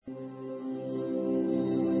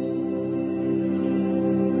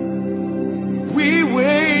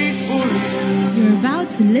You're about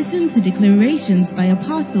to listen to declarations by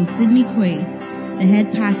Apostle Sydney Quaye, the head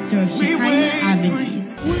pastor of Shekinah Avenue.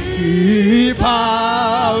 We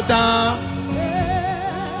bow down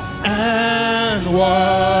and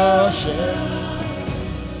worship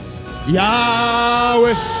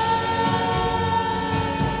Yahweh.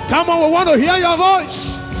 Come on, we want to hear your voice.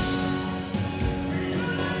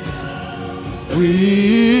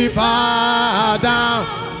 We bow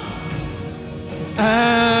down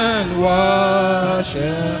and worship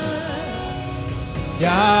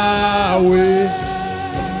Yahweh.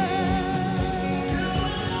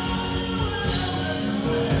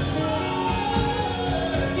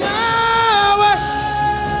 Yahweh.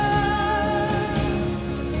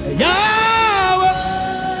 Yahweh.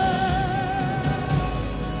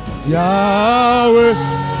 Yahweh.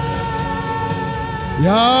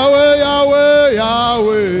 Yahweh. Yahweh.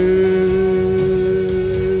 Yahweh.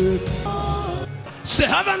 Say,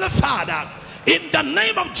 Heavenly Father, in the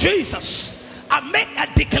name of Jesus, I make a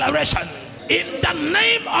declaration. In the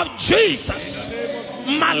name of Jesus,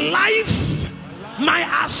 my life, my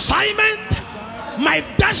assignment, my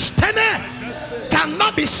destiny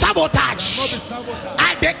cannot be sabotaged.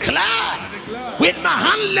 I declare with my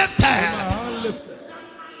hand lifted,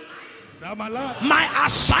 my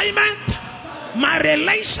assignment, my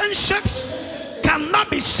relationships cannot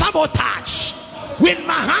be sabotaged. With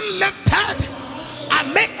my hand lifted, I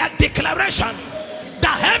make a declaration. The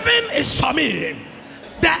heaven is for me.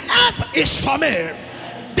 The earth is for me.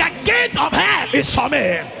 The gate of hell is for me.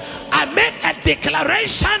 I make a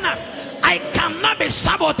declaration. I cannot be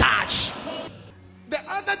sabotaged. The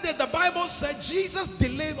other day the Bible said Jesus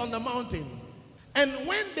delayed on the mountain. And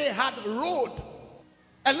when they had rowed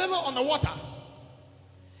a little on the water,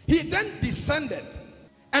 he then descended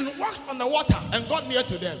and walked on the water and got near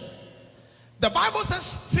to them. The Bible says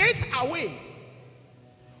straight away,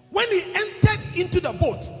 when he entered into the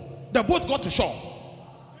boat got to shore.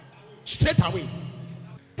 Straight away.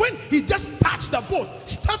 When he just touched the boat,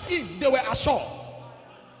 stepped in, they were ashore.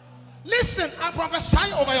 Listen, I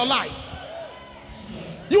prophesy over your life.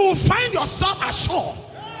 You will find yourself ashore.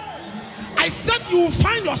 I said you will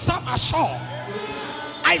find yourself ashore.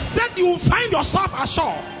 I said you will find yourself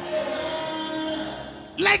ashore.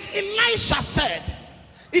 Like Elisha said,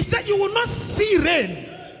 he said you will not see rain.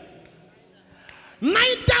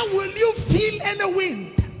 Neither will you feel any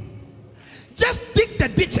wind. Just dig the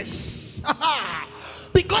ditches.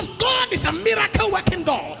 Because God is a miracle working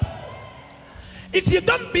God. If you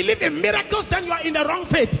don't believe in miracles, then you are in the wrong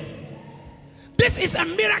faith. This is a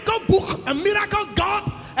miracle book, a miracle God,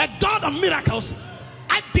 a God of miracles.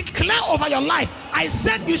 I declare over your life, I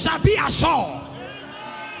said you shall be ashore.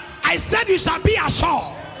 I said you shall be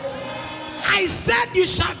ashore. I said you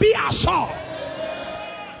shall be ashore.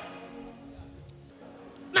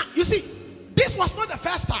 Now, you see, this was not the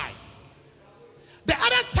first time. The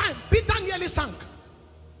other time, Peter nearly sank.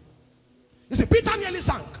 You see, Peter nearly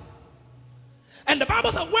sank. And the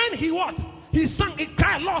Bible said when he what? He sank, he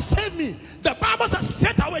cried, Lord, save me. The Bible says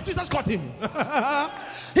straight away Jesus caught him.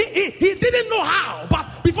 he didn't know how,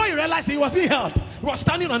 but before he realized he was being held, he was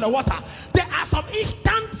standing on the water. There are some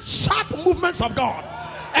instant, sharp movements of God.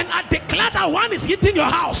 And I declare that one is hitting your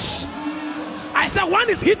house. I said one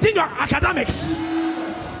is hitting your academics.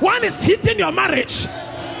 One is hitting your marriage.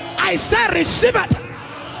 I said receive it.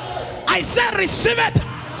 I said receive it.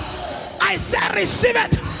 I said receive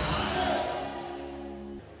it.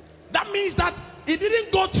 That means that it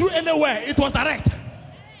didn't go through anywhere. It was direct.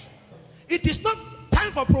 It is not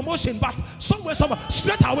time for promotion, but somewhere,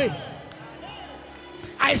 straight away.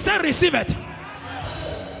 I said receive it.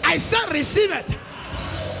 I said receive it.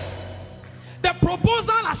 The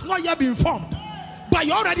proposal has not yet been formed, but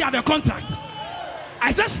you already have a contract.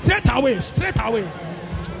 I said straight away, straight away.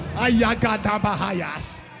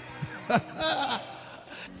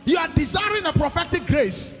 You are desiring a prophetic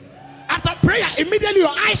grace. After prayer, immediately your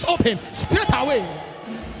eyes open, straight away.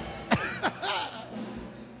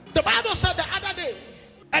 The Bible said the other day,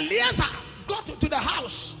 Eliezer got to the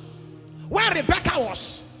house where Rebecca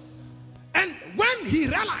was. And when he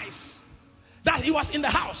realized that he was in the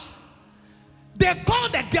house, they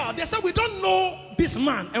called the girl. They said, we don't know this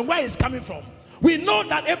man and where he's coming from. We know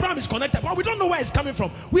that Abraham is connected, but we don't know where he's coming from.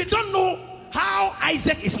 We don't know how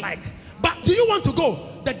Isaac is like. But do you want to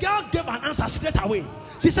go? The girl gave an answer straight away.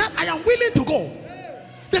 She said, I am willing to go.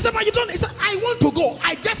 They said, but you don't. He said, I want to go.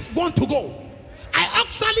 I just want to go. I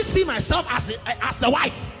actually see myself as the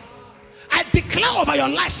wife. I declare over your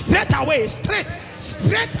life straight away, straight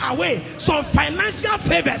away, some financial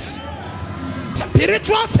favors,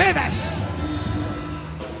 spiritual favors.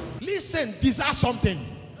 Listen, these are something.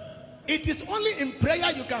 It is only in prayer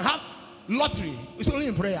you can have lottery. It's only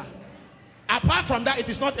in prayer. Apart from that, it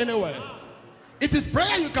is not anywhere. It is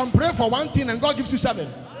prayer. You can pray for one thing and God gives you 7.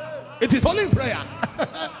 It is only in prayer.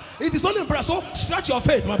 It is only in prayer. So stretch your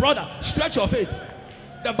faith, my brother. Stretch your faith.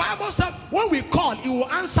 The Bible says when we call, He will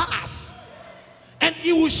answer us. And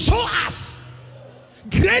He will show us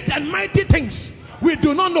great and mighty things we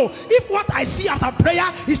do not know. If what I see after prayer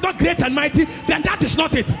is not great and mighty, then that is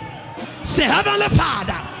not it. Say, Heavenly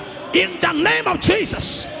Father, in the name of Jesus,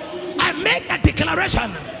 I make a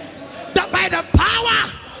declaration that by the power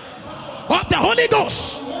of the Holy Ghost,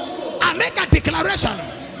 I make a declaration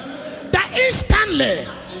that instantly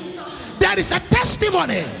there is a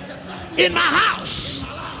testimony in my house,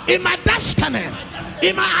 in my destiny,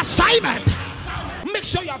 in my assignment. Make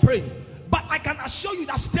sure you are praying. But I can assure you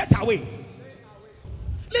that straight away.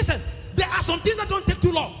 Listen, there are some things that don't take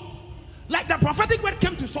too long. Like the prophetic word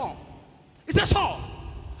came to Saul. He said, Saul,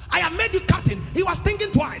 I have made you captain. He was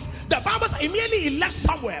thinking twice. The Bible says immediately he left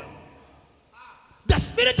Samuel. The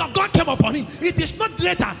Spirit of God came upon him. It is not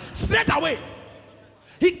later. Straight away.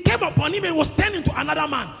 He came upon him and was turned into another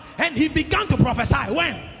man. And he began to prophesy.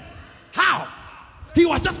 When? How? He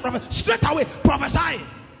was just straight away prophesying.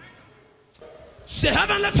 Say,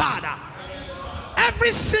 Heavenly Father,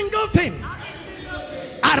 every single thing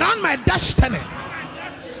around my destiny,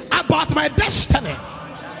 about my destiny,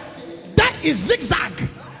 that is zigzag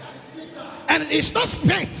and it's not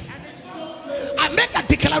straight, I make a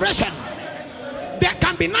declaration. There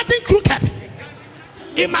can be nothing crooked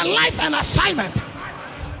in my life and assignment.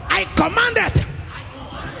 I command it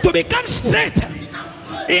to become straight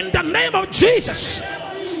in the name of Jesus.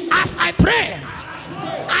 As I pray,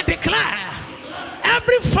 I declare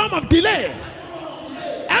every form of delay,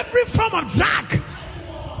 every form of drag,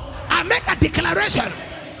 I make a declaration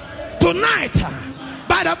tonight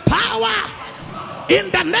by the power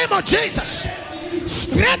in the name of Jesus.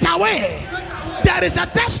 Straight away, there is a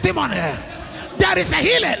testimony, there is a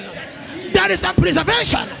healing, there is a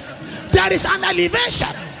preservation, there is an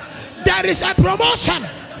elevation, there is a promotion.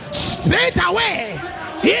 Straight away,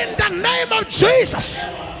 in the name of Jesus.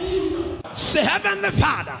 Say, Heavenly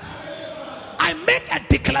Father, I make a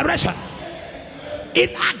declaration in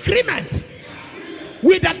agreement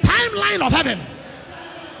with the timeline of heaven.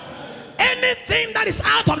 Anything that is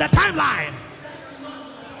out of the timeline,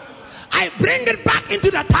 I bring it back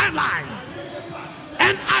into the timeline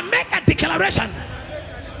and I make a declaration.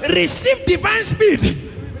 Receive divine speed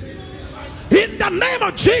in the name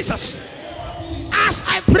of Jesus. As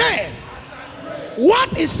I pray, what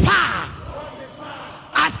is far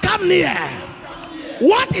has come near.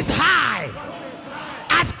 What is high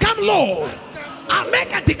has come low. I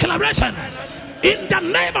make a declaration in the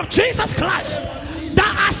name of Jesus Christ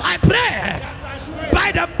that as I pray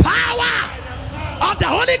by the power of the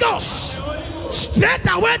Holy Ghost, straight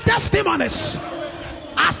away testimonies.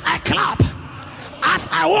 As I clap, as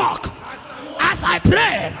I walk, as I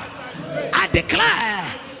pray, I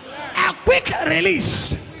declare a quick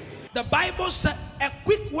release. The Bible said, a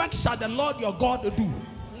quick work shall the Lord your God do.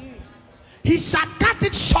 He shall cut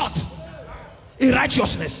it short in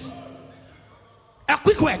righteousness. A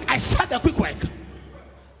quick work. I said a quick work.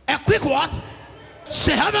 A quick what?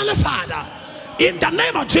 Say, Heavenly Father, in the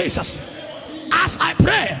name of Jesus, as I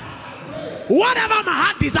pray, whatever my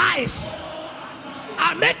heart desires,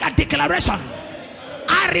 I make a declaration.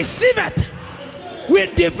 I receive it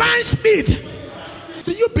with divine speed.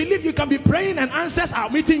 Do you believe you can be praying and answers are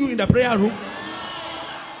meeting you in the prayer room?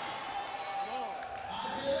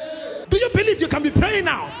 Do you believe you can be praying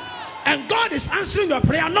now and God is answering your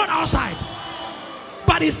prayer not outside,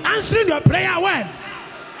 but is answering your prayer when?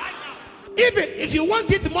 Even if you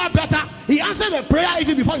want it more better, He answered the prayer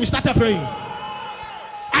even before you started praying.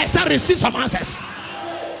 I said receive some answers.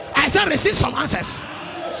 I said receive some answers.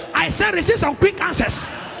 I said receive some quick answers.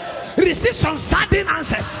 Receive some sudden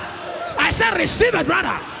answers. I said receive it,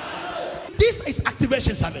 brother. This is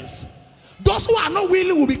activation service. Those who are not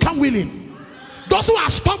willing will become willing. Those who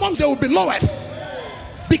are stubborn, they will be lowered.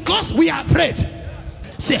 Because we are prayed.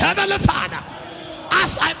 Say, Heavenly Father,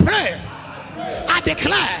 as I pray, I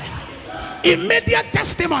declare immediate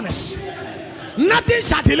testimonies. Nothing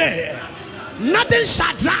shall delay. Nothing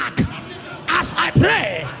shall drag. As I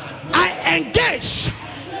pray, I engage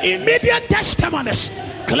immediate testimonies.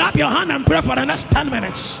 Clap your hand and pray for the next 10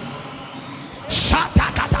 minutes.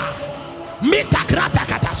 Shatakata,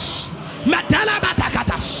 Mitakratakatas,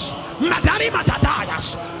 Matalabatakatas, Madari Matatayas,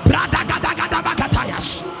 Bradagadagadabakatayas,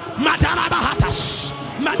 Madarabahatas,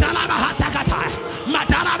 Madarabahatakata,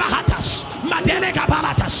 Madarabahatas,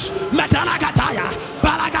 Madelegabalatas, Madalagataya,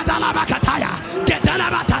 Balagadalabakataya,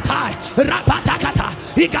 Gedalabatataya, Rabatakata,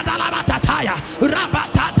 Igadalabatataya,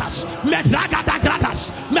 Rabatatas,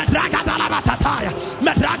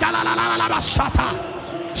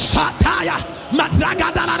 Sataya,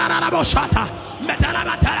 Madragadalaboshata,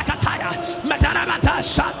 Medalabata Kataya, Medalabata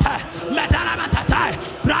Sata, Medalabata,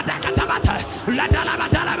 Radakatabata,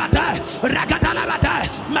 Ladalabata, Ragadalabata,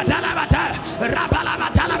 Medalabata,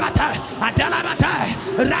 Rabalabatalabata, Adalabata,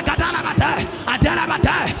 Ragadalabata,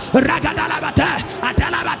 Adalabata, Ragadalabata,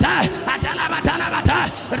 Adalabata, Adalabatalabata,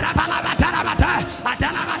 Rabalabatalabata,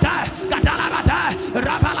 Adalabata, Gadalabata,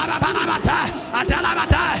 Rabalabatalabata,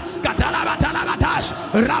 Adalabata, Gadalabatalabata,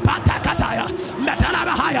 Rabata Kataya,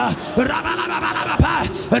 Metalabahaya, Rabalababa,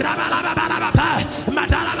 Rabalababa,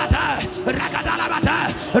 Matalabata, Ragadalabata,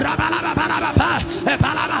 Rabalababa,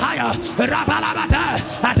 Palabahaya, Rabalabata,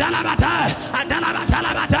 Adalabata,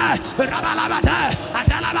 Adalabatalabata, Rabalabata,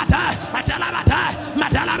 Adalabata, Adalabata,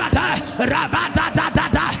 Matalabata, Rabata,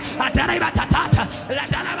 Adalabatata,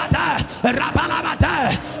 Ladalabata, Rabalabata,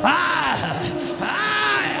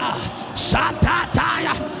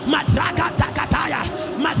 Satataya, Madragatakataya,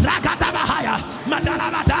 Madragatabahaya,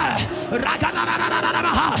 Madalabata,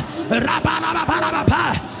 Ragadalabaha, Rabalababa,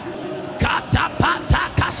 Katapata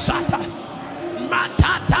Kasata,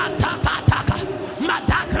 Matata Pataka,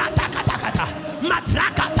 Madakrata,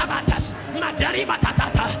 Madragatabatas,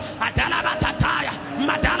 Madaribatata, Adalabatataya,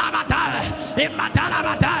 Madalabata,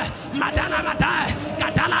 Madalabata, Madalabata,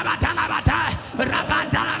 Gadalabatalabata,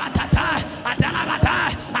 Rabandalabata, Adalabata,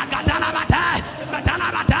 Agadalabata,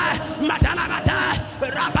 Madalabata, Madalabata,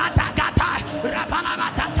 Rabatagata,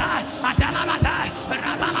 Rabalabata, Adalabata,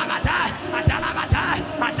 Rabalabata, Adalabata,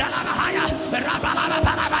 Adalabahaya,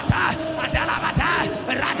 Rabalabata, Adalabata,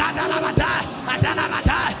 Ragadalabata,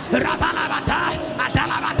 Adalabata, Rabalabata,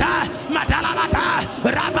 Adalabata, Madalabata,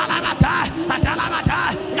 Rabalabata, Adalabata,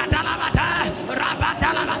 Gadalabata,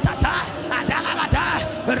 Rabatalabata, Adalabata,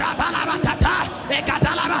 Rabalabata,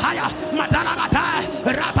 Egadalabahaya, Madalabata,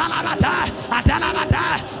 Rabalabata, Adalabata,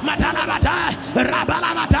 Madalabata,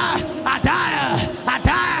 Rabalabata, Adaya,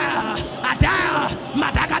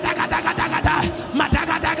 Madagadagadagadagada,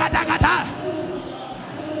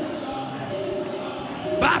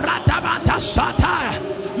 Baratabata Sata,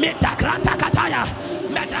 Metakrata Kataya,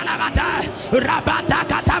 Medalabata, Rabata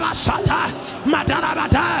Kataba Sata,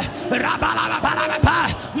 Madalabata, Rabalabata,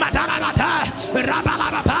 Madalabata,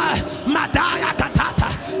 Rabalabata, Madaya Katata,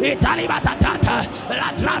 Italibatata,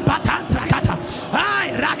 Latrabata Trakata,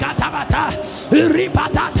 Ay Rakatabata,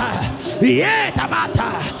 Ripatata, Yetabata,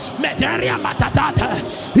 Meteria Matatata,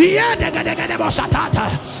 Yedegadegabosatata,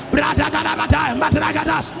 Bradagadabata,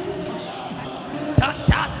 Madragadas.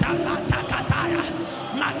 Kataya,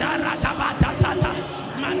 Madaratabata,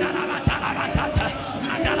 Madarabatata,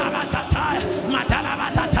 Madarabatata,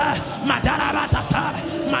 Madarabatata, Madarabatata,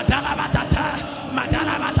 Madarabatata,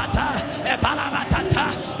 Madarabatata, Ebalabatata,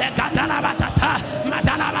 Egadalabatata,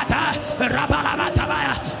 Madalabata,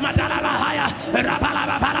 Rabalabatabaya, Madalabahaya,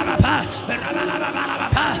 Rabalababa,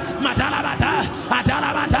 Rabalababa, Madalabata,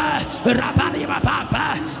 Adalabata, Rabalibaba,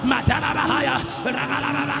 Madalabahaya,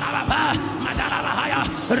 Rabalababa, Madalabahaya,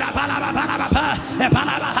 Rabalababa,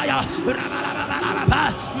 Ebalabahaya, Rabalababa,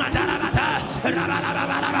 Madalabata,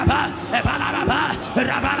 Rabalababa, Ebalababa,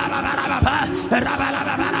 Rabalababa,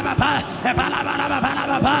 Rabalababa,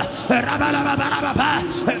 Ebalababa, Rabalababa,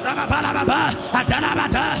 Rabalababa,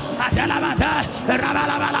 Adalabata, Adalabata,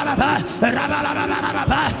 Rabalababa,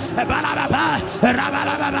 Rabalababa, Ebalababa,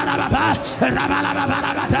 Rabalababa, Rabalababa,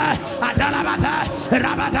 Adalabata,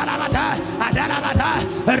 Rabadalabata, Adalabata,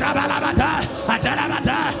 Rabalabata,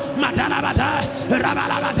 Adalabata, Madalabata,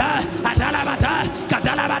 Rabalabata, Adalabata,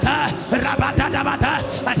 Kadalabata, Rabadadabata,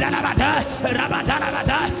 Adalabata,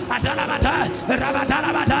 Rabadalabata, Adalabata,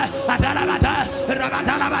 Rabadalabata, Adalabata,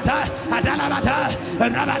 Rabadalabata, Adalabata,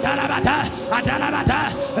 Rabadalabata, Adalabata,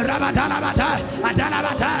 Rabadalabata,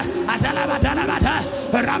 Adalabata, Adalabatalabata,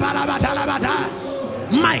 Rabalabatalabata.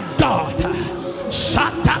 My God,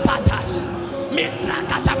 Shatapatas,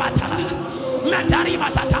 Mitrakatabata,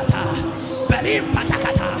 Mataribatatata, Belim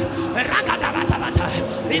Patakata, Rakadabatabata,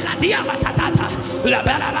 Iladia Batatata,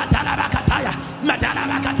 Labalabatalabakataya,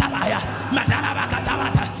 Madalabakatabaya,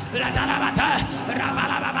 Madalabakatabata, Ladalabata,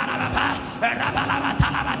 Rabalabata,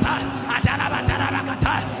 Rabalabatalabata,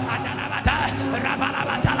 Adalabatalabakata, Adalabata,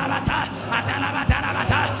 Rabalabatalabata,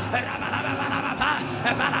 Adalabatalabata, Rabalabata,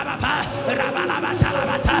 Balabata,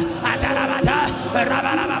 Rabalabatalabata, Adalabata,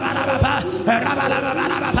 Rabalabata, Rabalabata,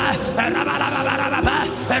 Rabalabata,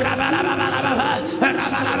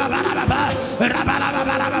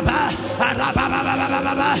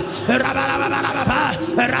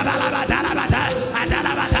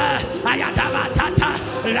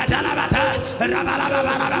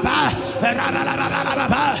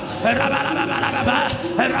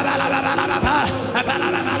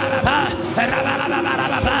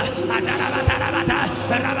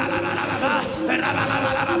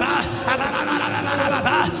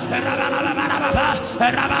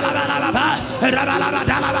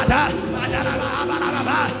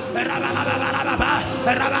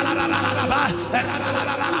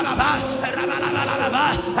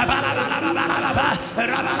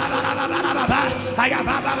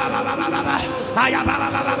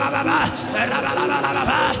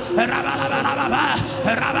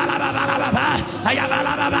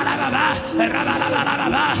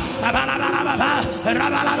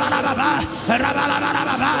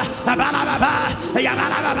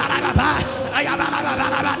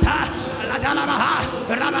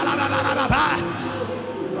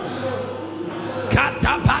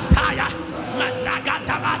 Katapataya,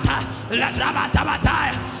 Madragatabata,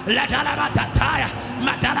 Ladrabatabataya, Ladarabatataya,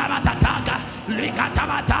 Madarabatataka,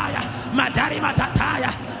 Likatabataya,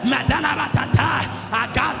 Madarimatataya, Madarabatataya,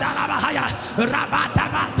 Agadarabahaya,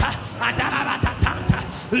 Rabatabata, Adarabatatanta,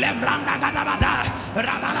 Lembranda Gadabada,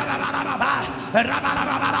 Rabarabarababa,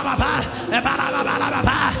 Rabarabarababa,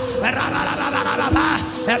 Ebarabarababa, Rabarabarababa,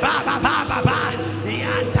 Ebabababa,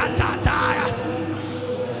 Yantatataya.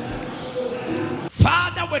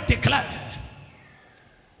 Father, we declare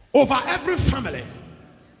over every family,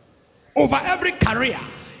 over every career,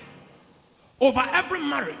 over every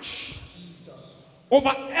marriage,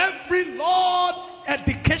 over every, Lord,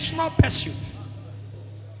 educational pursuit,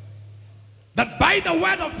 that by the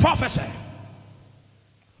word of prophecy,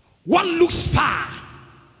 what looks far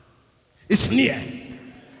is near.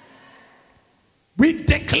 We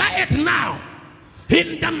declare it now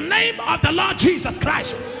in the name of the Lord Jesus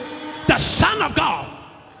Christ, the Son of God.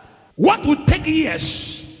 What would take years,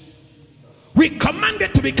 we command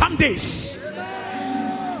it to become days.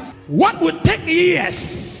 What would take years,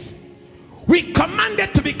 we command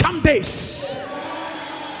it to become days.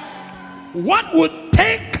 What would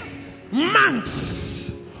take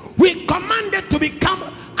months, we command it to become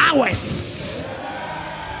hours.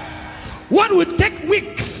 What would take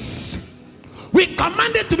weeks, we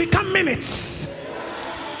command it to become minutes.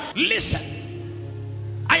 Listen,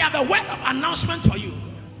 I have a word of announcement for you.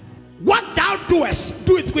 What thou doest,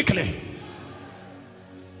 do it quickly.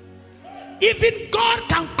 Even God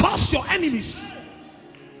can cause your enemies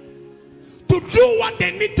to do what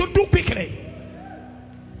they need to do quickly.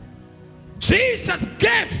 Jesus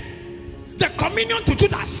gave the communion to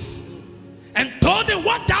Judas and told him,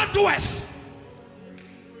 what thou doest,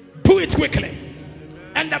 do it quickly.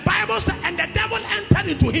 And the Bible said, and the devil entered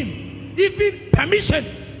into him, even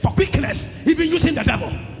permission for quickness, even using the devil.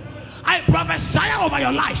 I prophesy over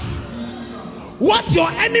your life. What your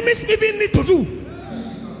enemies even need to do,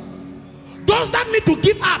 those that need to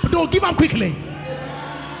give up, they will give up quickly.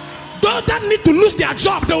 Those that need to lose their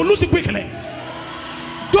job, they will lose it quickly.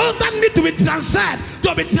 Those that need to be transferred, they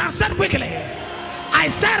will be transferred quickly. I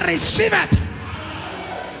said receive it.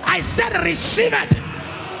 I said receive it.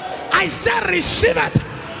 I said receive it.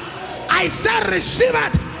 I said receive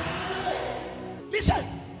it. Listen,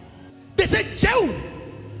 they said, Jehu,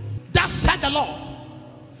 that said the Lord,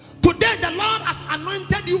 today the Lord has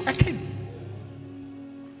anointed you a king.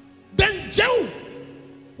 Then Jehu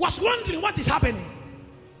was wondering what is happening.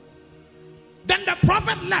 Then the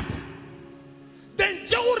prophet left. Then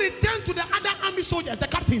Jehu returned to the other army soldiers, the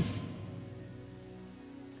captains.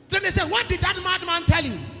 Then they said, what did that madman tell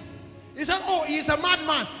you? He said, oh, he is a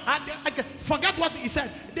madman. I forget what he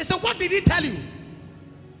said. They said, what did he tell you?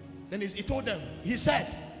 Then he told them, he said,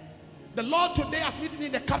 the Lord today has made me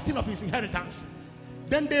the captain of his inheritance.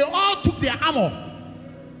 Then they all took their armor,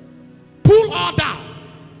 pulled all down.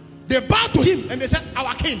 They bowed to him and they said,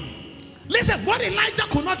 our king. Listen, what Elijah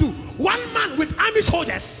could not do, one man with army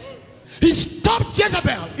soldiers, he stopped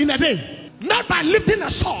Jezebel in a day, not by lifting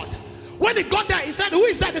a sword. When he got there, he said, who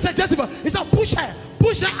is that? They said, Jezebel. He said, push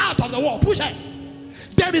her out of the wall, push her.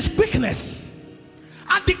 There is quickness.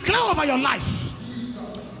 I declare over your life,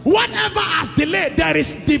 whatever has delayed, there is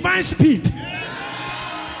divine speed.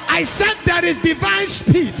 I said there is divine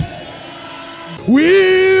speed.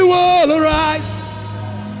 We will arise.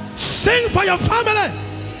 Sing for your family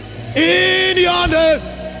in your name.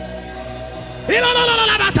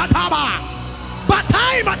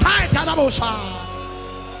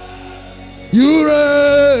 You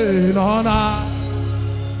reign on high.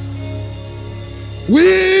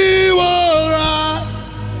 We will rise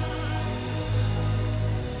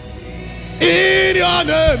in your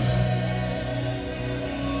name,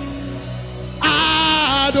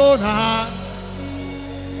 Adonai.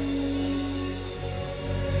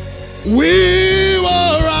 We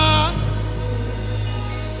will rise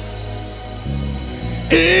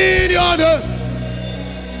in your name.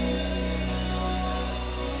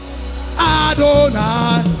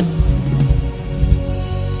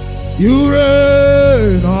 You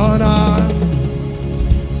reign on high.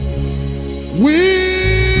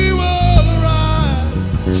 We will rise.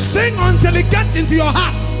 Sing until it gets into your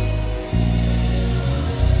heart.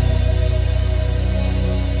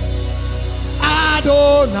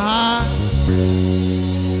 Adonai,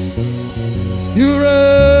 you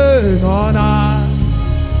reign on high.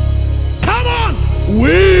 Come on,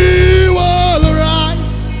 we will rise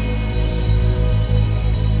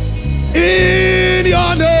in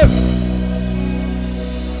your name.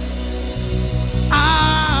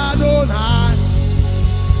 Adonai,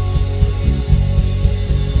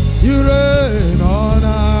 you reign on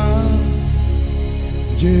high.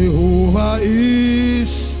 Jehovah is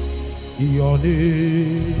your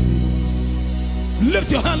name.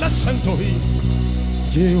 Lift your hand, let's sing to him.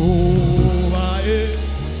 Jehovah is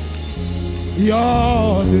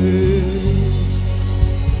your name.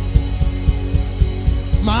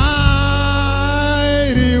 Mighty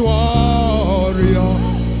warrior,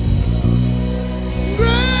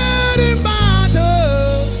 great in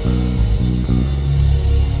battle.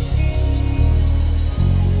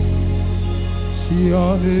 See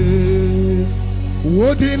your name.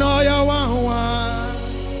 Wodinoya wawa,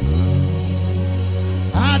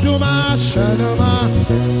 Aduma shanama.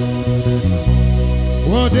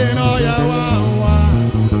 Wodinoya wawa,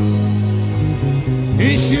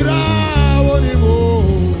 Ishira wodibo.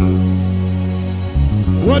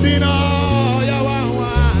 Wodinoya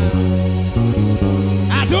wawa,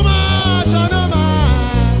 Aduma shanama.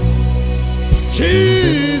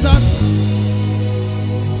 Jesus.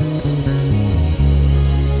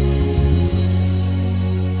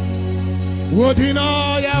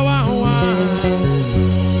 Wodinoya wawa,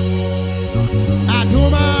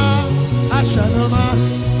 Aduma ashanama.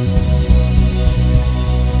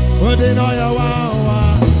 Wodinoya wawa.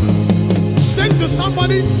 Sing to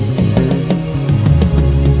somebody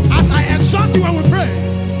as I exhort you when we pray.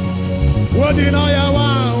 Wodinoya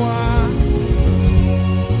wawa,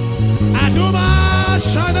 Aduma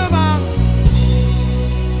ashanama.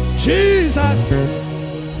 Jesus.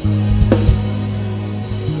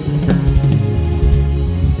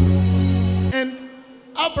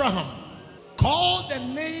 Abraham called the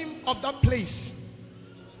name of that place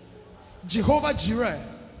Jehovah Jireh.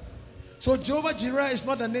 So Jehovah Jireh is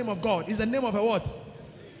not the name of God. It's the name of a what?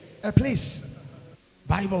 A place.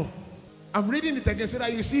 Bible. I'm reading it again so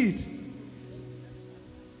that you see it.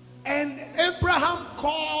 And Abraham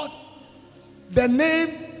called the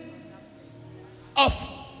name of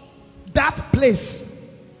that place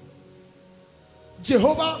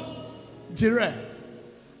Jehovah Jireh.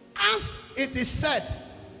 As it is said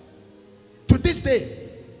to this day,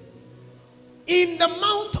 in the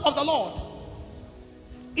mount of the Lord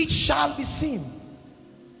it shall be seen.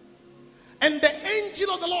 And the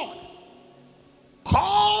angel of the Lord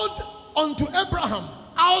called unto Abraham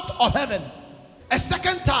out of heaven a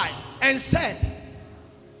second time and said,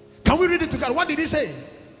 can we read it together? What did he say?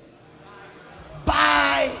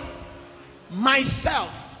 By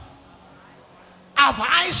myself have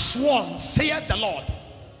I sworn, saith the Lord,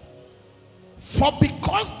 for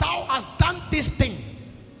because thou hast done this thing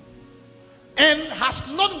and hast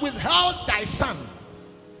not withheld thy son,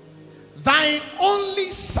 thine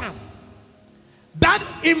only son,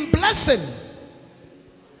 that in blessing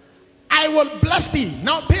I will bless thee.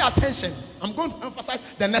 Now pay attention. I'm going to emphasize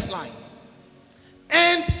the next line.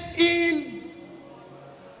 And in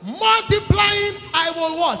multiplying I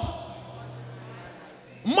will what?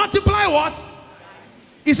 Multiply what?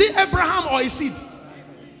 Is it Abraham or his seed?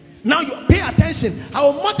 Now you pay attention. I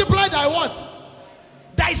will multiply thy what?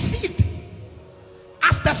 Thy seed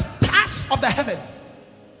as the stars of the heaven,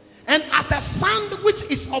 and as the sand which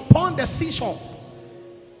is upon the seashore.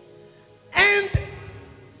 And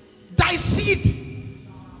thy seed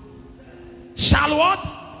shall what?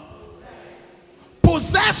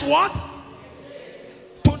 Possess what?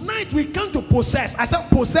 Tonight we come to possess. I said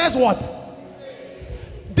possess what?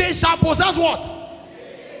 They shall possess what?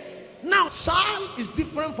 Now, shall is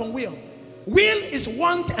different from will. Will is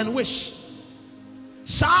want and wish.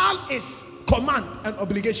 Shall is command and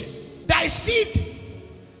obligation. Thy seed,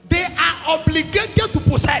 they are obligated to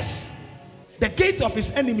possess the gate of his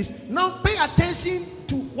enemies. Now, pay attention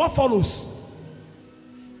to what follows.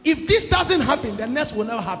 If this doesn't happen, the next will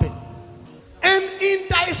never happen. And in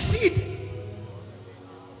thy seed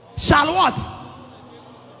shall what?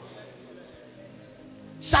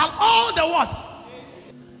 Shall all the what?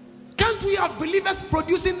 Can't we have believers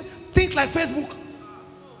producing things like Facebook?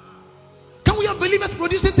 Can we have believers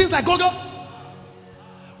producing things like Google?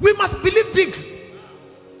 We must believe big.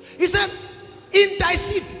 He said, in thy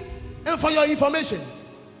seed, and for your information,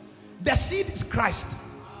 the seed is Christ.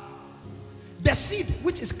 The seed,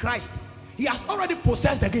 which is Christ, he has already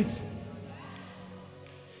possessed the gate.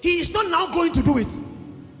 He is not now going to do it.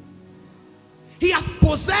 He has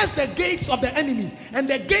possessed the gates of the enemy. And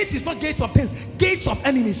the gate is not gates of things, gates of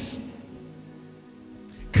enemies.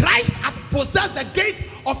 Christ has possessed the gate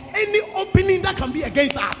of any opening that can be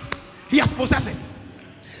against us. He has possessed it.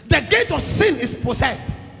 The gate of sin is possessed.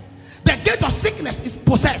 The gate of sickness is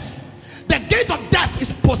possessed. The gate of death is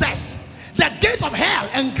possessed. The gate of hell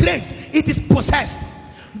and grave, it is possessed.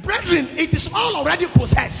 Brethren, it is all already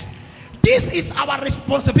possessed. This is our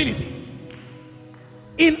responsibility.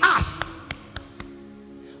 In us,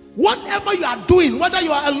 whatever you are doing, whether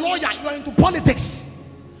you are a lawyer, you are into politics,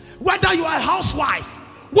 whether you are a housewife,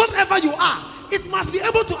 whatever you are, it must be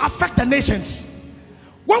able to affect the nations.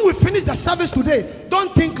 When we finish the service today,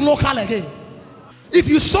 don't think local again. If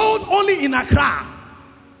you sold only in Accra,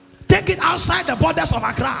 take it outside the borders of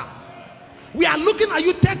Accra. We are looking at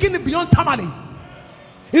you taking it beyond Tamale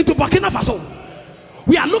into Burkina Faso.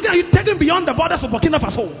 We are looking at you taking beyond the borders of Burkina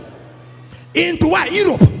Faso into where?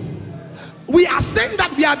 Europe. We are saying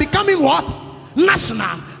that we are becoming what?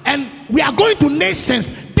 National. And we are going to nations.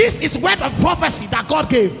 This is word of prophecy that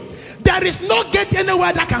God gave. There is no gate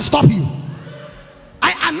anywhere that can stop you.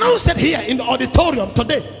 I announced it here in the auditorium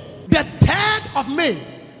today. The 3rd of May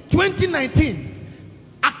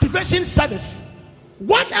 2019 activation service.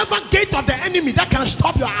 Whatever gate of the enemy that can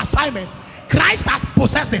stop your assignment, Christ has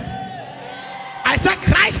possessed it. I said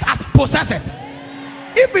Christ has possessed it.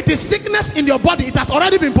 If it is sickness in your body, it has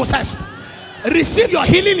already been possessed. Receive your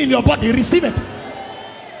healing in your body. Receive it.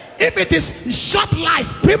 If it is short life,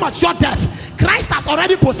 premature death, Christ has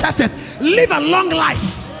already possessed it. Live a long life.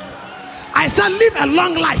 I said live a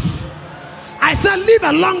long life. I said live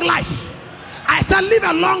a long life. I said live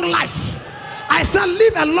a long life. I said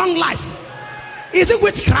live a long life. Is it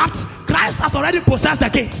witchcraft? Christ has already possessed the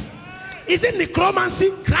gate. Is it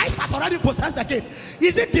necromancy? Christ has already possessed the gate.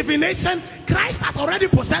 Is it divination? Christ has already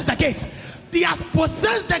possessed the gate. He has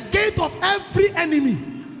possessed the gate of every enemy.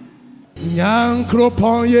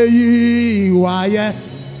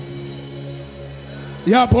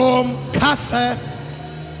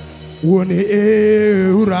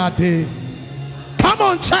 Come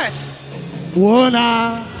on, church.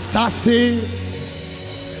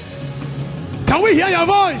 Can we hear your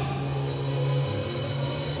voice?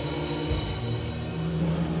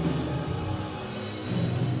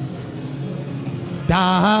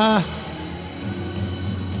 Da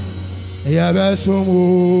yabesumu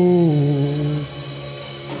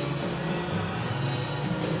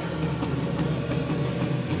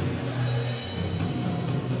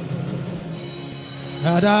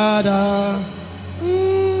da da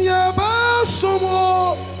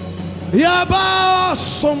yabesumu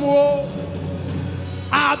yabesumu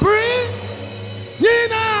abri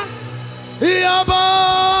yina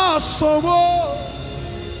yabesumu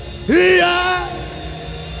yeah.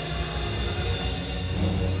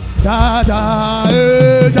 Da da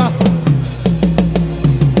da.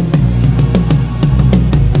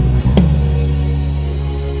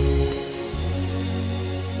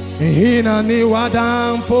 Hina ni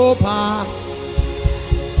wadam popa.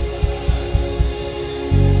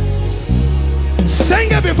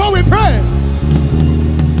 Sing it before we pray.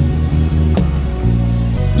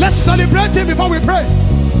 Let's celebrate him before we pray.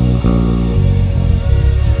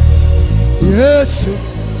 Yes.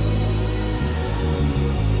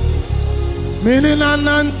 Menina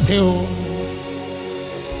nanteo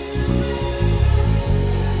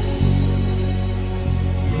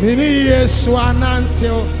Mini Yesu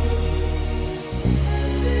ananteo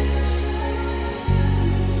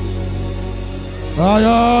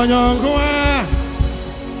Ayo nyongwa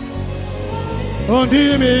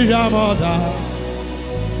Ondi mi jamoda.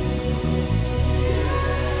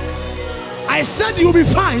 I said you'll be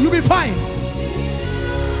fine, you'll be fine.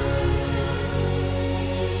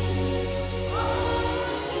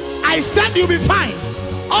 I said you'll be fine.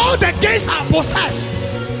 All the gates are possessed.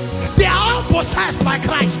 They are all possessed by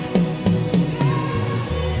Christ.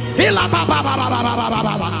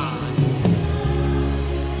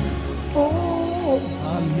 Oh,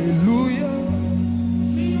 hallelujah.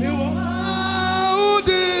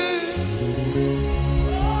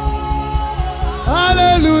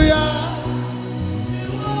 Hallelujah.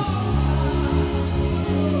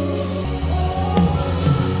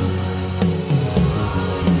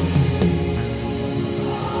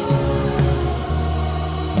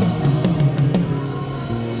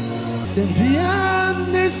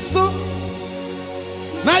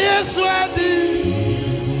 Na Yesu adi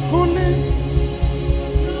kuni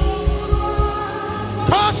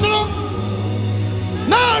Kosro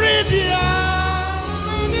na redia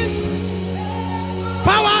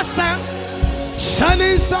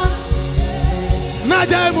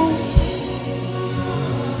Najamu.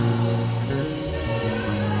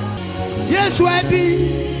 Yes,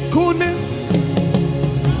 Wadi Kune.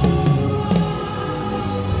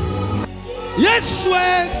 Yes,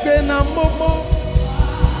 Wadi Namomo.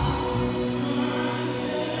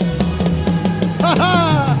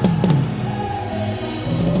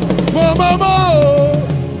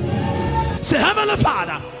 Say, Heavenly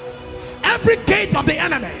Father, every gate of the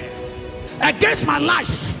enemy against my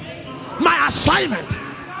life, my assignment,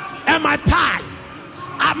 and my time,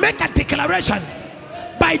 I make a declaration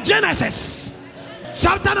by Genesis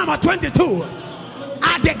chapter number 22.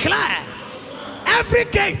 I declare every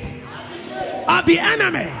gate of the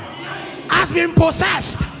enemy has been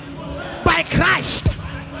possessed by Christ.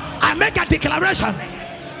 I make a declaration.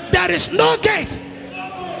 There is no gate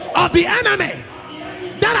of the enemy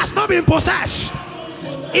that has not been possessed.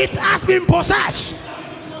 It has been possessed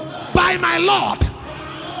by my Lord.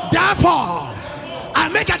 Therefore, I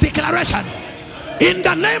make a declaration in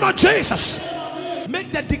the name of Jesus.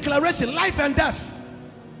 Make the declaration. Life and death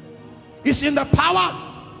is in the power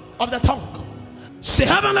of the tongue. Say,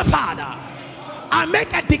 Heavenly Father, I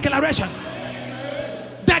make a declaration.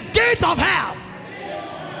 The gate of hell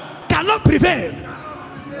cannot prevail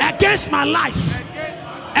against my life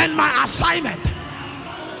and my assignment.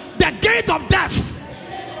 The gate of death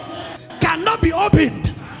cannot be opened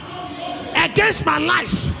against my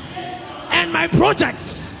life and my projects.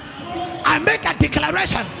 I make a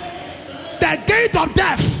declaration. The gate of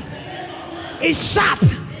death is shut.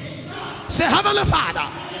 Say, Heavenly Father,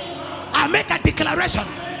 I make a declaration.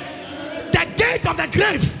 The gate of the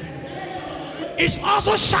grave is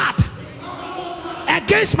also shut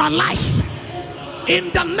against my life.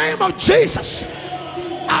 In the name of Jesus,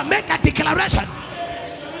 I make a declaration.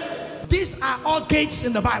 These are all gates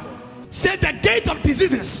in the Bible. Say, the gate of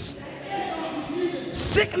diseases,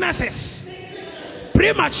 sicknesses,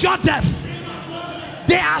 premature death,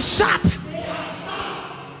 they are shut.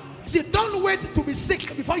 See, don't wait to be sick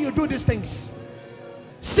before you do these things.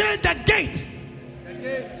 Say, the gate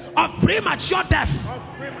of premature death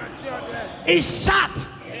is shut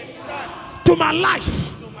to my life,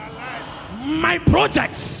 my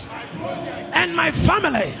projects, and my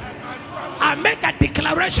family. I make a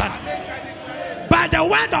declaration by the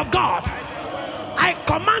word of God. I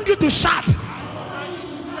command you to shut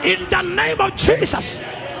in the name of Jesus.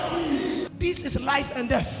 This is life and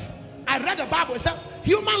death. I read the Bible. It said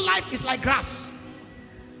human life is like grass.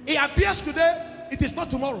 It appears today, it is not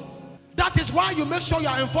tomorrow. That is why you make sure you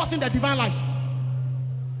are enforcing the divine life.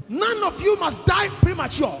 None of you must die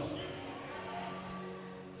premature.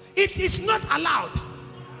 It is not allowed.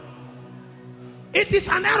 It is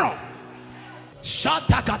an error.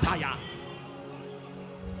 Shatakataya.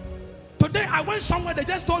 Today I went somewhere, they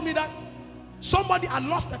just told me that somebody had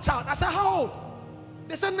lost a child. I said, how old?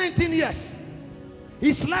 They said 19 years.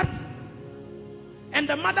 He slept and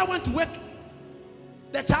the mother went to wake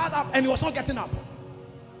the child up and he was not getting up.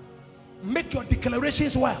 Make your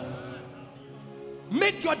declarations well.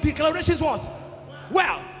 Make your declarations what?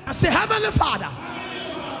 Well. I say, Heavenly Father,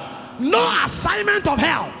 no assignment of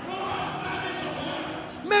hell.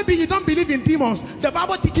 Maybe you don't believe in demons. The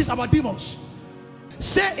Bible teaches about demons.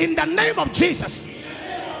 Say, in the name of Jesus,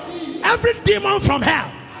 every demon from hell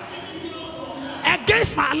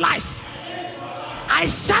against my life, I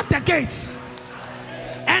shut the gates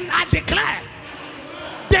and I declare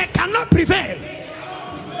they cannot prevail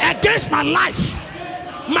against my life,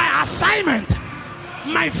 my assignment,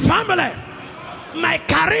 my family, my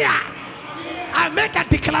career. I make a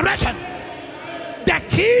declaration. The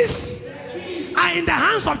keys are in the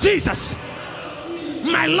hands of Jesus,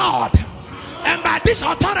 my Lord, and by this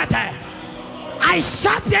authority I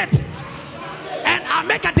shut it and I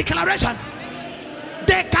make a declaration.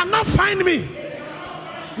 They cannot find me,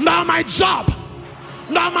 nor my job,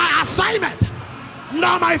 nor my assignment,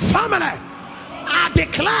 nor my family. I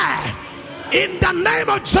declare in the name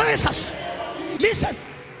of Jesus. Listen,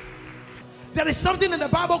 there is something in the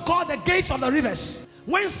Bible called the gates of the rivers.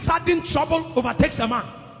 When sudden trouble overtakes a man,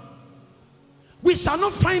 we shall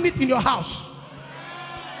not find it in your house.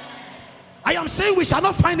 I am saying we shall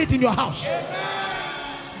not find it in your house.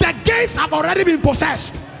 The gates have already been possessed.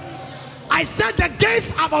 I said the gates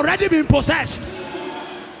have already been possessed.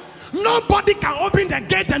 Nobody can open the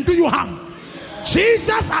gate and do you harm.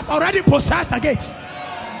 Jesus has already possessed the gates.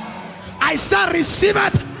 I said receive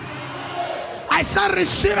it. I said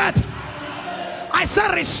receive it. I said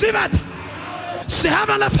receive it. Say,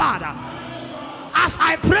 Heavenly Father, as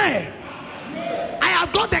I pray, I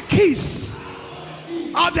have got the keys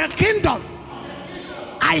of the kingdom.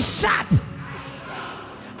 I shut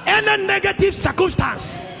any negative circumstance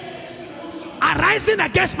arising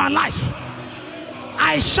against my life,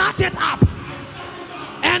 I shut it up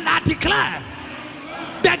and I declare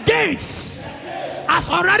the gates has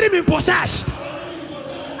already been possessed.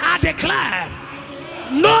 I declare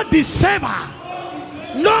no disfavor,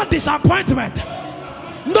 no disappointment,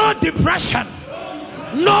 no depression,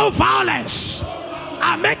 no violence.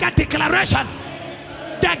 I make a declaration.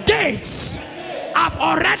 The gates have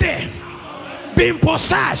already been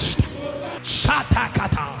possessed.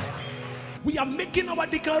 Shatakata. We are making our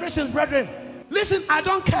declarations, brethren. Listen, I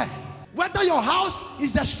don't care whether your house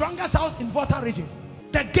is the strongest house in Volta region.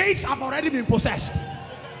 The gates have already been possessed.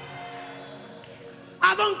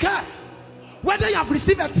 I don't care whether you have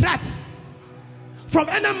received a threat from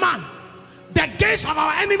any man. The gates of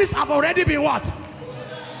our enemies have already been what?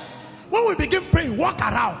 When we begin praying, walk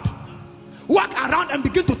around and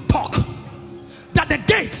begin to talk that the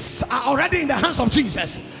gates are already in the hands of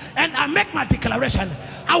Jesus. And I make my declaration.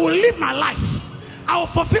 I will live my life. I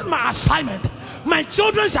will fulfill my assignment. My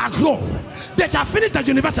children shall grow. They shall finish the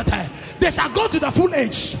university. They shall go to the full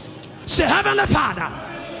age. Say, Heavenly Father,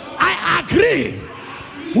 I agree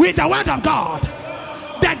with the word of God.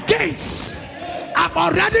 The gates have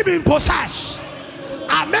already been possessed.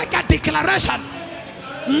 I make a declaration.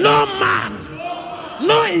 No man,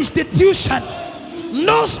 no institution,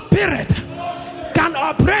 no spirit can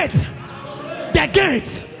operate the gate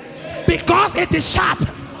because it is shut.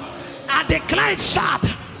 I declare it shut.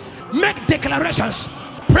 Make declarations.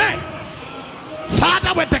 Pray.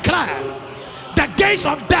 Father, we declare the gates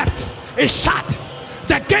of death is shut.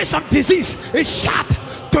 The gates of disease is shut.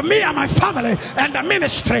 To me and my family and the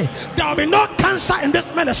ministry, there will be no cancer in this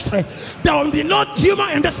ministry. There will be no tumor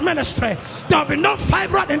in this ministry. There will be no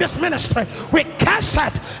fibroid in this ministry. We curse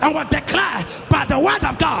it and we declare by the word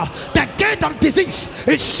of God, the gate of disease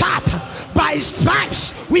is shut. By his stripes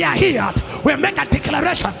we are healed. We make a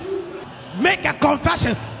declaration. Make a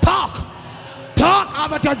confession. Talk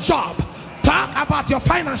about your job. Talk about your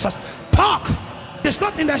finances. Talk. It's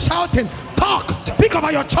not in the shouting. Talk. Speak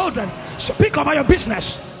about your children. Speak about your business.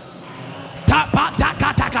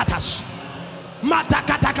 Tapatakatas.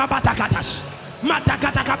 Matakatakabatakas.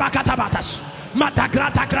 Matakatakabatabatas.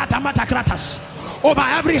 Matagratagrata. Over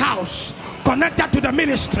every house connected to the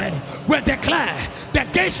ministry, we declare the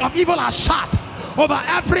gates of evil are shut. Over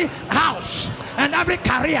every house and every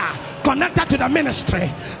career connected to the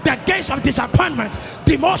ministry, the gates of disappointment,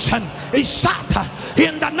 demotion is shut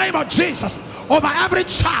in the name of Jesus. Over every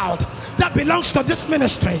child that belongs to this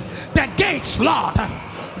ministry, the gates, Lord,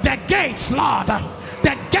 the gates, Lord,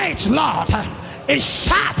 the gates, Lord, is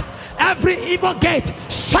shut. Every evil gate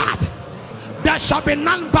shut. There shall be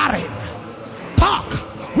none barren. Talk.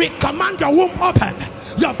 We command your womb open,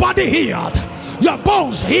 your body healed, your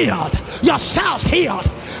bones healed, your cells healed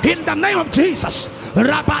in the name of Jesus.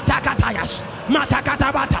 Rabatakatayas,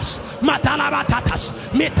 Matakatabatas, Matalabatatas,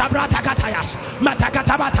 Mitabratakatayas,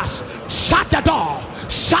 Matakatabatas. Shut the door,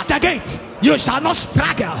 shut the gate. You shall not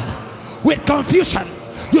struggle with confusion.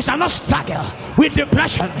 You shall not struggle with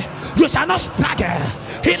depression. You shall not struggle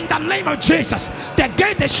in the name of Jesus. The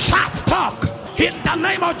gate is shut. Talk in the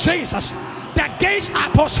name of Jesus. The gates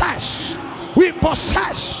are possessed. We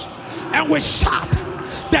possess and we shut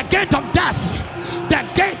the gate of death, the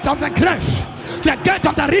gate of the grave, the gate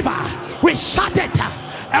of the river. We shut it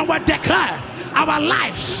and we declare our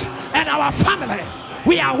lives and our family,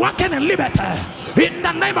 we are walking in liberty in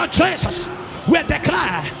the name of Jesus. We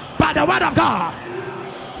declare by the word of God.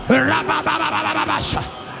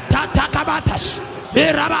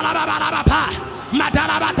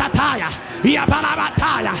 Madalabatataya,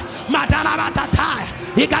 Yapalabataya, Madalabatataya,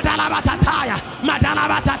 Ikatalabatataya,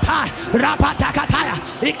 Madalabatataya, Rapatakataya,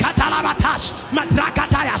 Ikatalabatas,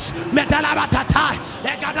 Madrakatayas, Medalabatataya,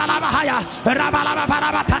 Ekadalabahaya,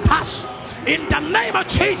 Rabalabarabatas. In the name of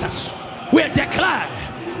Jesus, we declare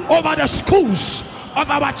over the schools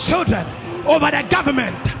of our children, over the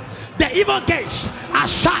government, the evil gates are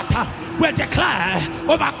shut. We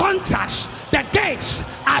declare over contracts, the gates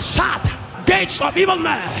are shut. Gates of evil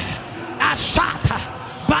men are shut.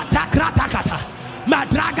 Batakratakata,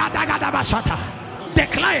 Madragadagabashata.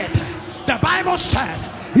 Declare it. The Bible said,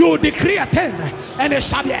 you decree a thing and it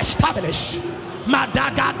shall be established.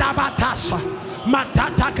 Madagadabatas,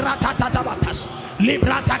 Matatakratabatas,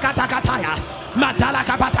 Libratakatakatayas,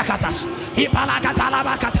 Madalakabatakatas,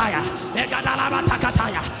 Ipalagatalabakataya,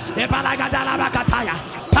 Egadalabatakataya, Epalagadalabakataya,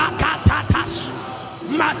 Pakatatas,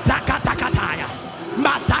 Matakatakataya.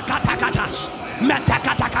 Matakatakatas,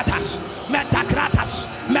 Metakatakatas, Metakratas,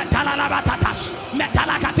 Metalabatatas,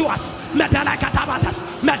 Metalakatuas, Metalakatabatas,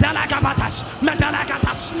 Metalakabatas,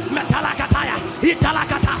 Metalakatas, Metalakataya,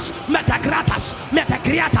 Italakatas, Metakratas,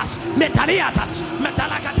 Metakriatas, Metaliatas,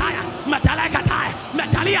 Metalakataya, Metalakataya,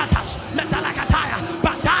 Metaliatas, Metalakataya,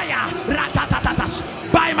 Bataya, Ratatatas.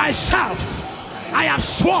 By myself, I have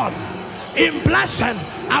sworn, in blessing,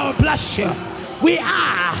 I will bless you. We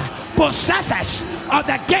are possessors of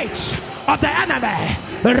the gates of the enemy.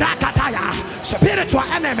 Rakataya, spiritual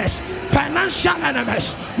enemies, financial enemies,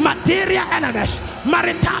 material enemies,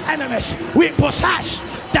 marital enemies. We possess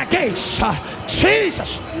the gates. Jesus,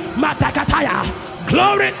 Matakataya,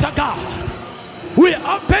 glory to God. We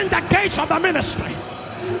open the gates of the ministry.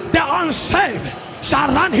 The unsaved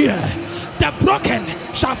shall run here. The broken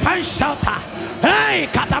shall find shelter. Hey,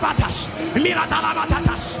 Katabatas,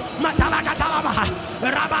 Miradalabatatas, Matalakatalabaha,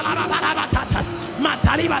 Rabalabatatas,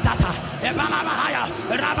 Matalibatata, Ebalabahaya,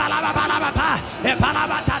 Rabalabalabata,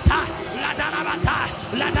 Ebalabatata, Ladalabata,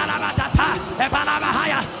 Ladalabatata,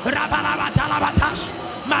 Ebalabahaya, Rabalabalabatas,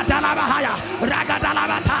 Madalabahaya,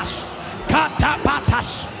 Ragadalabatas, Katabatas.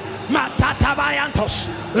 Matatabayantos,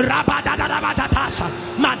 Rabadadabatatas,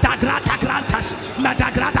 Madagrata Grantas,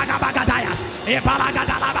 Madagrata Gabagadayas,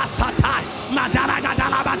 Ebalagadalabasata,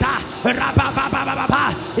 Madalagadalabata,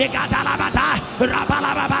 Rababababa, Egadalabata,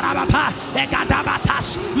 Rabalabababa, Egadabatas,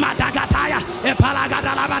 Madagataya,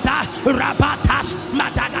 Ebalagadalabata, Rabatas,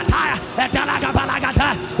 Madagataya, Edalagabalagata,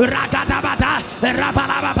 Ragadabata,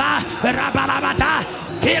 Rabalababa, Rabalabata,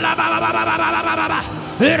 Kilabababababa.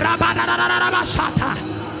 Rabadadadadabasata,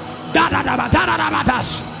 dadadabadadadabadas,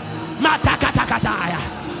 matakatakataya,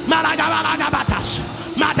 malagabalagabatas,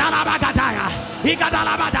 madalabagadaya,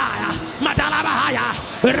 igadalabadaya, madalabahaya,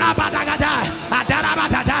 rabadagada,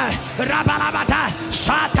 adarabadada, rabalabada,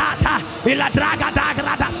 satata,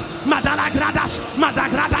 iladragadagраdas, madalagradas,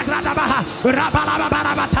 madagradagradabaha,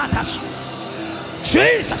 rabalabababatatas.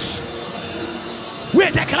 Jesus, we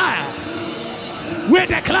declare,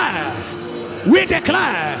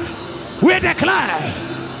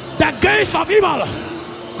 the gates of evil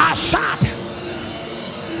are shut.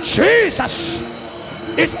 Jesus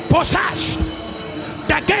is possessed.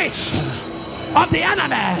 The gates of the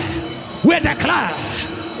enemy, we declare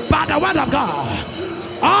by the word of God,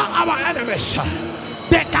 all our enemies,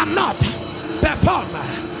 they cannot perform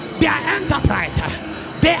their enterprise.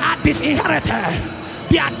 They are disinherited.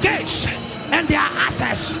 Their gates and their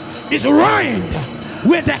access is ruined.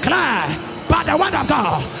 We declare by the word of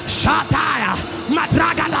God, Shataya,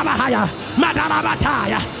 Madragadabahaya,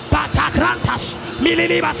 Madarabataya, Patakrantas,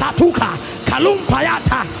 Mililiba Satuka,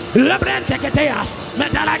 Kalumpayata, Lebrenteketeas,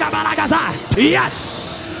 Medalagabalagaza. Yes,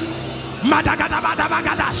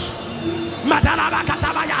 Madagadabadabagadas,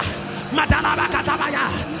 Madalabakatabaya, Madalabakatabaya,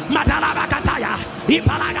 Madalabakataya,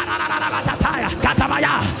 Ipalagadarabatataya,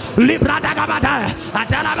 Katabaya, Libradagabada,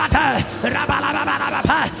 Adalabata,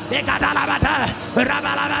 Rabalababababa, Ekadalabata,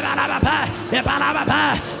 Rabalababababa,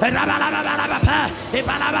 Ebalababa, Rabalababababa,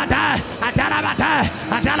 Ebalabata, Adalabata,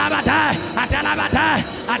 Adalabata, Adalabata,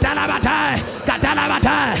 Adalabata,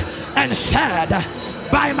 Kadalabata, and said,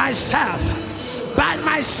 by myself,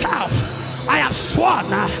 I have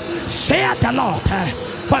sworn, saith the Lord,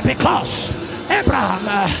 but because Abraham,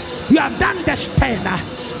 you have done this thing,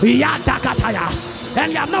 Yadakatayas,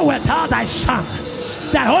 and you have not withheld thy son,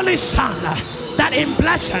 the only son, that in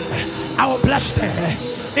blessing I will bless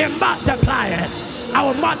thee, in multiplying I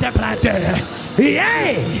will multiply thee,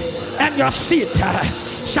 yea, and your seed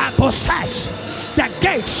shall possess the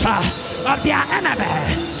gates of their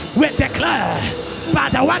enemy. We declare by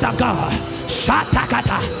the word of God,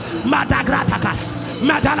 Shatakata, Madagratakas,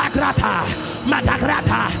 Madalagrata,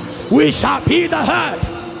 Madagrata, we shall be the head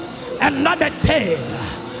and not the tail,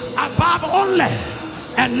 above only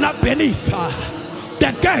and not beneath.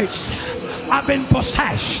 The gates have been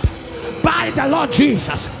possessed by the Lord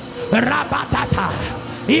Jesus. Rabatata,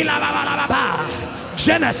 Ilabalababa,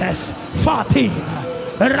 Genesis 14,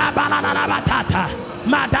 Rabalalabatata,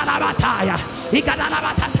 Madalabataya,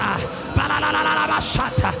 Igadalabatata,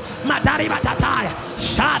 Balalalabashata, Madaribatataya,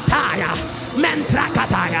 Shataya,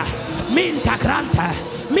 Mentrakataya, Mintakranta,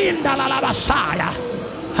 Mindalalabasaya.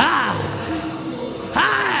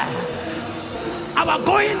 Our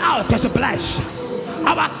going out is blessed.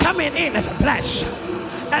 Our coming in is blessed.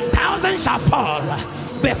 1,000 shall fall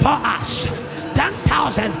before us.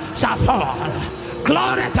 10,000 shall fall.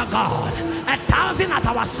 Glory to God. 1,000 at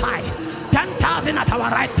our side, 10,000 at our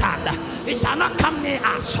right hand. It shall not come near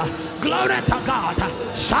us. Glory to God.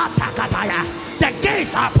 Shatakataya. The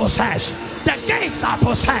gates are possessed. The gates are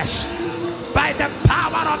possessed by the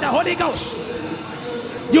power of the Holy Ghost.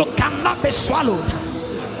 You cannot be swallowed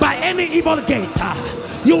by any evil gate.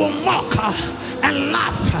 You will mock and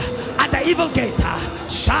laugh at the evil gate.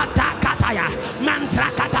 Shata kataya,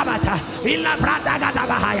 mantra katabata, illa brada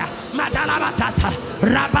gadabahaya. Madalabatata,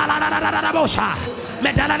 Rabalarabosha,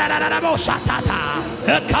 Medalarabosha Tata,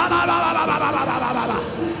 Kalababa,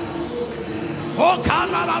 Oh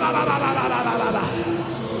Kalababa,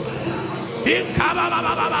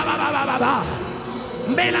 Ikababa,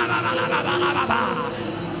 Melababa,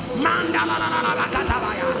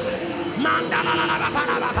 Mandalabakatabaya,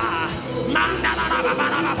 Mandalababa,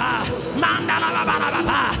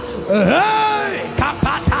 Mandalababa, Hey,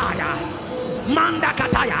 Kapataya.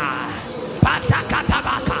 Mandakataya,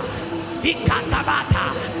 Patakatabaka, Ikatabata,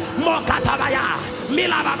 Mokatabaya,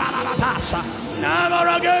 Milababalabasa, never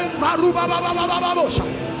again, Marubabababababosa.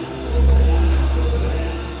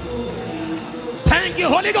 Thank you,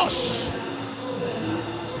 Holy Ghost.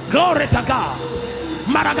 Glory to God.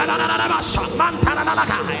 Maragadalabasa,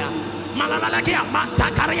 Mantanalakaya, Malalakia,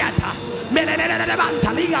 Mantakariata,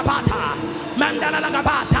 Melelebanta, Ligabata,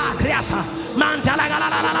 Mandalagabata, Kriasa.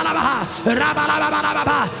 Mantalagalalabaha,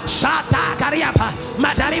 Rabalababa, Shata Kariapa,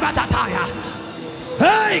 Mataribatataya,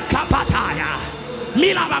 Hey Kapataya,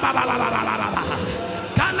 Mila Baba,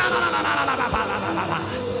 Kanalababa,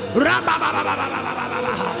 Rababa,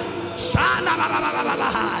 Shana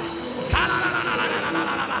Baba, Kanalababa,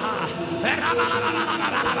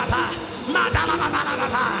 Rabalababa,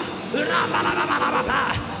 Madalababa, Rabalababa,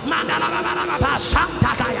 Mandalababa,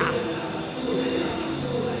 Shantakaya.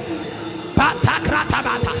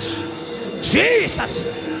 Jesus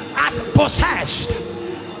has possessed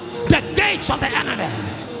the gates of the enemy,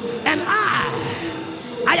 and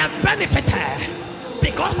I have benefited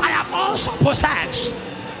because I have also possessed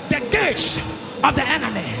the gates of the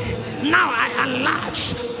enemy. Now I enlarge.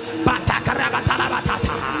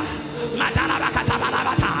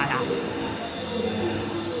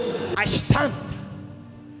 I stand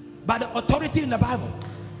by the authority in the Bible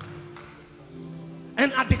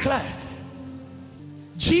and I declare,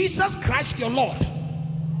 Jesus Christ your Lord,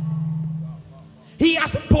 He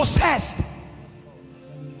has possessed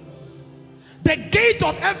the gate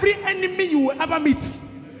of every enemy you will ever meet.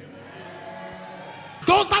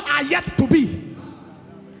 Those that are yet to be.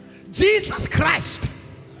 Jesus Christ,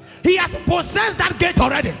 He has possessed that gate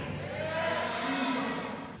already.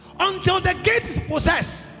 Until the gate is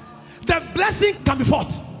possessed, the blessing can be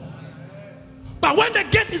fought. But when the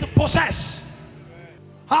gate is possessed,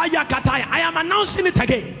 I am announcing it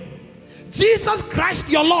again. Jesus Christ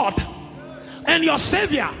your Lord and your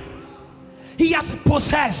Savior, He has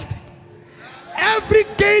possessed every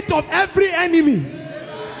gate of every enemy.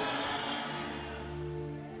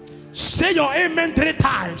 Say your amen 3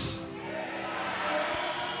 times.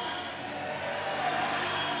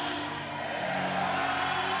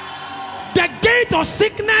 The gate of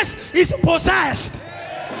sickness is possessed.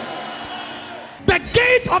 The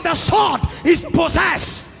gate of the sword is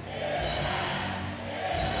possessed.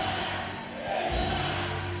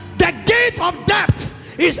 The gate of death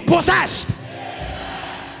is possessed.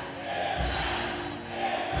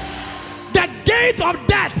 The gate of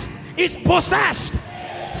death is possessed.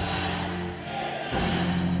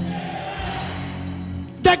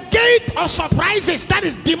 The gate of surprises, that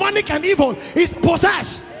is demonic and evil, is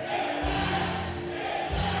possessed.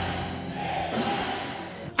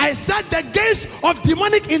 I said the gates of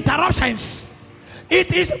demonic interruptions,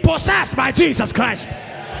 it is possessed by Jesus Christ.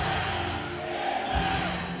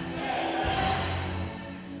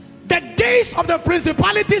 The gates of the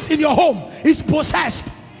principalities in your home is possessed.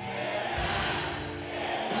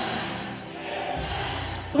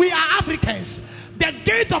 We are Africans. The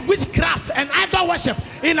gate of witchcraft and idol worship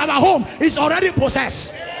in our home is already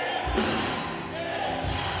possessed.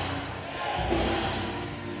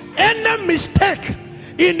 Any mistake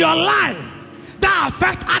in your life that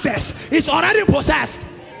affect others is already possessed.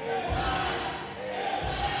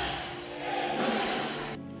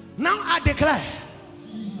 Now I declare,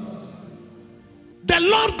 the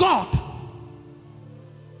Lord God,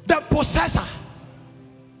 the possessor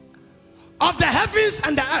of the heavens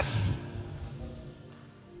and the earth,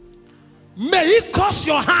 may He cause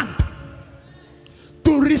your hand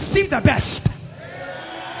to receive the best.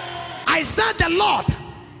 I said the Lord,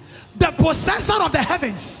 the possessor of the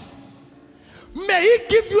heavens, may He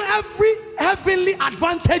give you every heavenly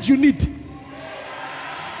advantage you need.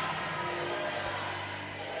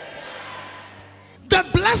 The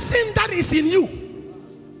blessing that is in you,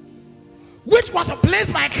 which was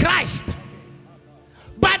placed by Christ,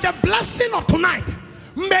 by the blessing of tonight,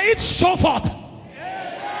 may it show forth.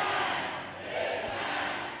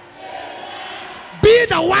 Be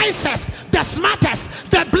the wisest, the smartest,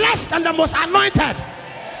 the blessed, and the most anointed.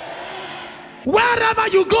 Wherever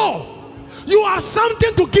you go, you have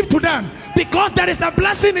something to give to them because there is a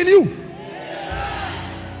blessing in you.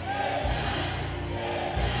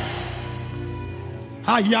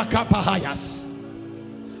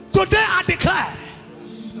 Today I declare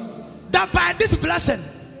that by this blessing,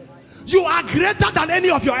 you are greater than any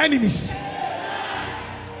of your enemies.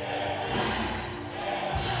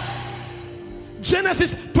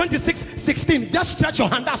 Genesis 26:16. Just stretch your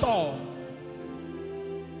hand, that's all.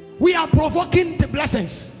 We are provoking the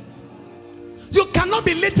blessings. You cannot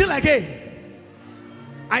be little again.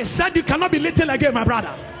 I said you cannot be little again, my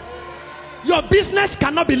brother. Your business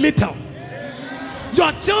cannot be little.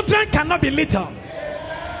 Your children cannot be little.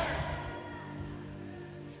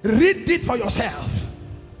 Read it for yourself.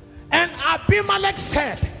 And Abimelech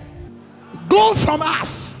said, go from us,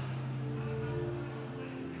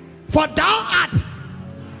 for thou art.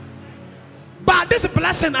 By this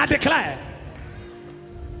blessing I declare,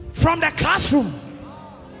 from the classroom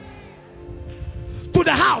to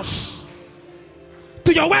the house,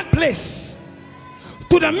 to your workplace,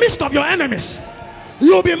 to the midst of your enemies,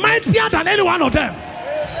 you will be mightier than any one of them.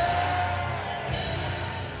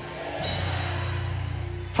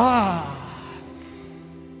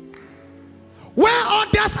 Where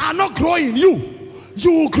others are not growing, you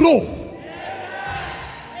will grow.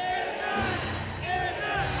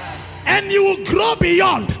 And you will grow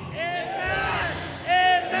beyond.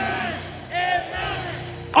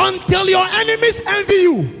 Until your enemies envy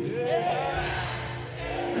you.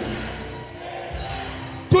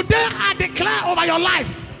 Today I declare over your life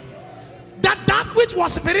that which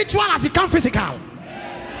was spiritual has become physical.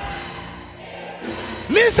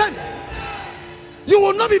 Listen, you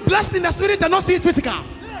will not be blessed in the spirit and not see it physical.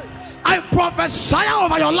 I prophesy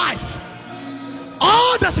over your life,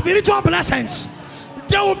 all the spiritual blessings,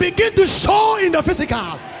 they will begin to show in the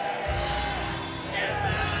physical.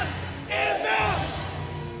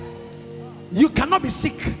 You cannot be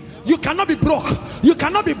sick. You cannot be broke. You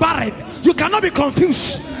cannot be buried. You cannot be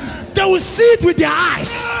confused. They will see it with their eyes.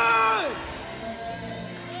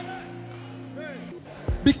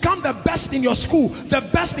 Become the best in your school, the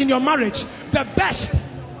best in your marriage, the best.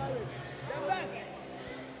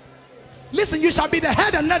 Listen, you shall be the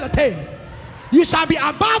head and not the tail. You shall be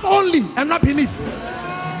above only and not beneath.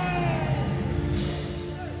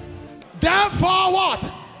 Therefore what?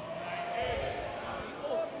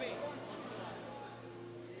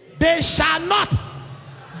 They shall not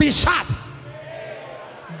be shut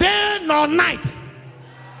day nor night,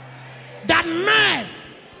 that man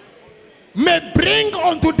may bring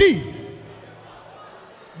unto thee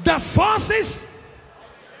the forces.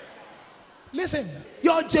 Listen,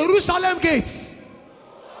 your Jerusalem gates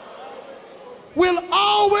will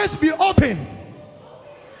always be open.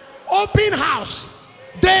 Open house,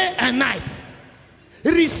 day and night,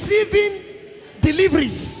 receiving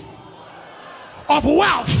deliveries of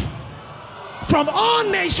wealth from all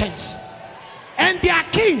nations and their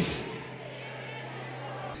kings.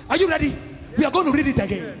 Are you ready? We are going to read it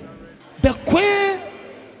again. The Quaye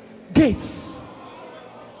gates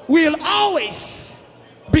will always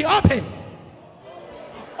be open.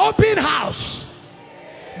 Open house,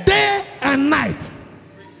 day and night,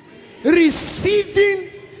 receiving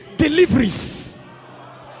deliveries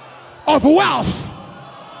of wealth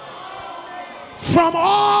from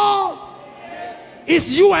all. Is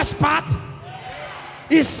US part?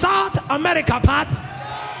 Is South America part?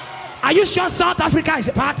 Are you sure South Africa is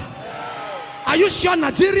part? Are you sure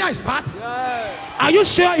Nigeria is part? Are you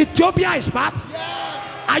sure Ethiopia is part?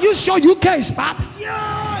 Are you sure UK is part?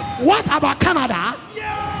 What about Canada?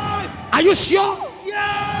 Are you sure?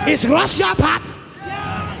 Is Russia part?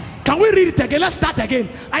 Can we read it again? Let's start again.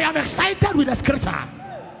 I am excited with the scripture.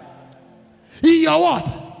 In your what?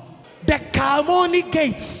 The Kalmoni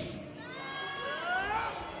gates.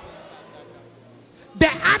 The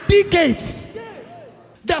Adi gates,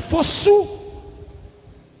 the Fosu,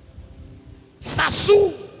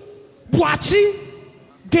 Sasu, Buachi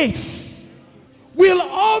gates will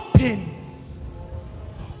open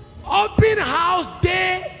house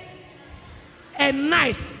day and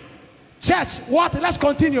night. Church, what? Let's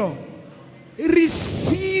continue.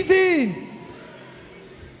 Receiving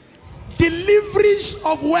deliveries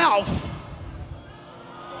of wealth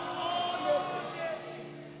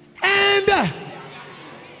and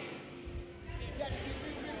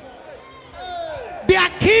their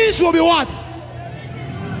kings will be what?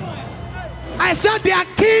 I said their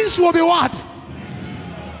kings will be what?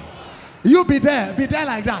 You be there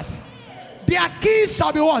like that. Their kings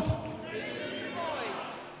shall be what?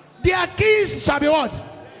 Their kings shall be what?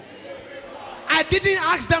 I didn't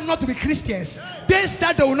ask them not to be Christians. They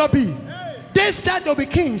said they will not be. They said they will be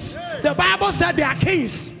kings. The Bible said they are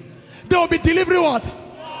kings. They will be delivering what?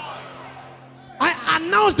 I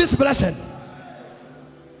announce this blessing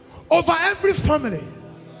over every family,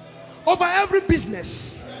 over every business,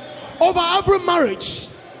 over every marriage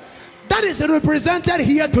that is represented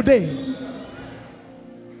here today.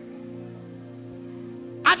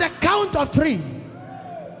 At the count of 3,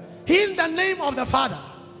 in the name of the Father,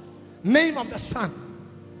 name of the Son,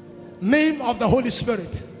 name of the Holy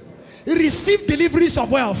Spirit, receive deliveries of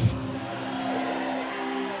wealth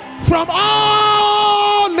from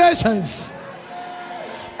all nations.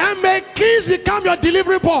 And may kings become your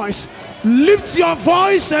delivery boys. Lift your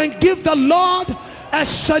voice and give the Lord a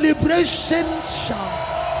celebration shout.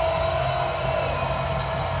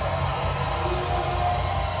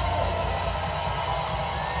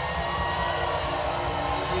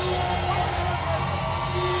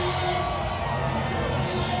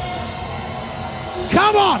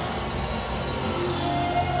 Come on.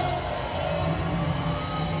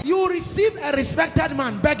 You receive a respected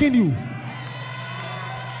man begging you.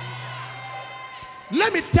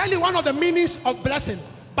 Let me tell you one of the meanings of blessing.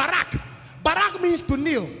 Barak. Barak means to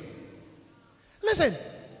kneel. Listen.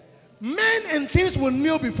 Men and things will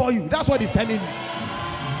kneel before you. That's what he's telling you.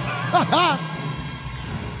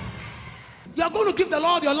 You are going to give the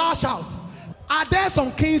Lord your last shout. Are there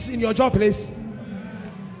some kings in your job place?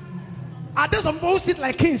 Are there some people who sit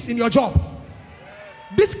like kings in your job?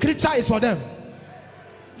 This scripture is for them.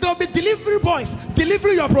 There will be delivery boys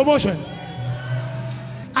delivering your promotion.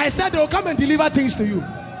 I said they will come and deliver things to you.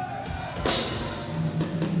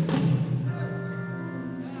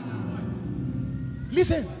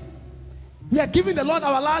 Listen, we are giving the Lord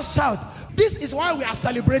our last shout. This is why we are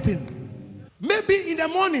celebrating. Maybe in the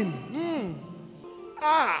morning.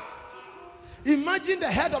 Imagine the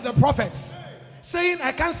head of the prophets saying,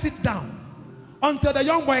 I can't sit down until the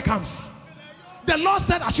young boy comes. The Lord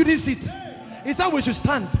said I shouldn't sit. He said we should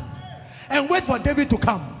stand and wait for David to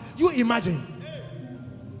come. You imagine.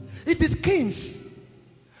 It is kings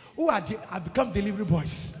who have become delivery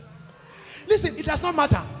boys. Listen, it does not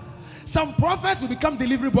matter. Some prophets will become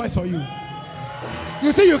delivery boys for you.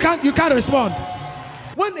 You see, you can't respond.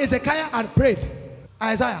 When Ezekiah had prayed,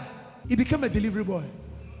 Isaiah, he became a delivery boy.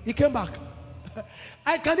 He came back.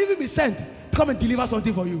 I can even be sent to come and deliver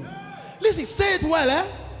something for you. Listen, say it well,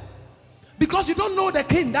 because you don't know the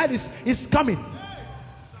king that is coming.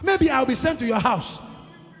 Maybe I'll be sent to your house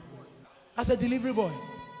as a delivery boy.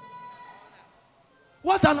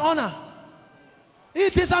 What an honor.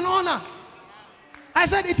 It is an honor. I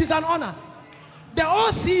said it is an honor. The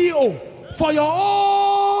old CEO for your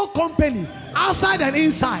whole company, outside and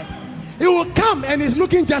inside, he will come and is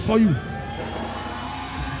looking just for you.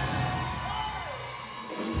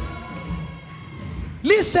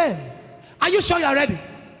 Listen, are you sure you are ready?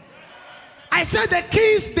 I said the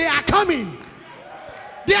kings, they are coming.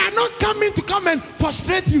 They are not coming to come and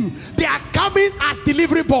frustrate you. They are coming as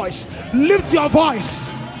delivery boys. Lift your voice.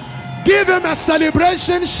 Give him a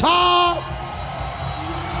celebration shout.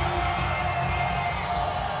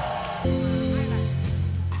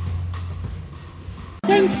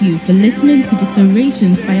 Thank you for listening to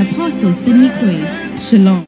Declarations by Apostle Sydney Quaye. Shalom.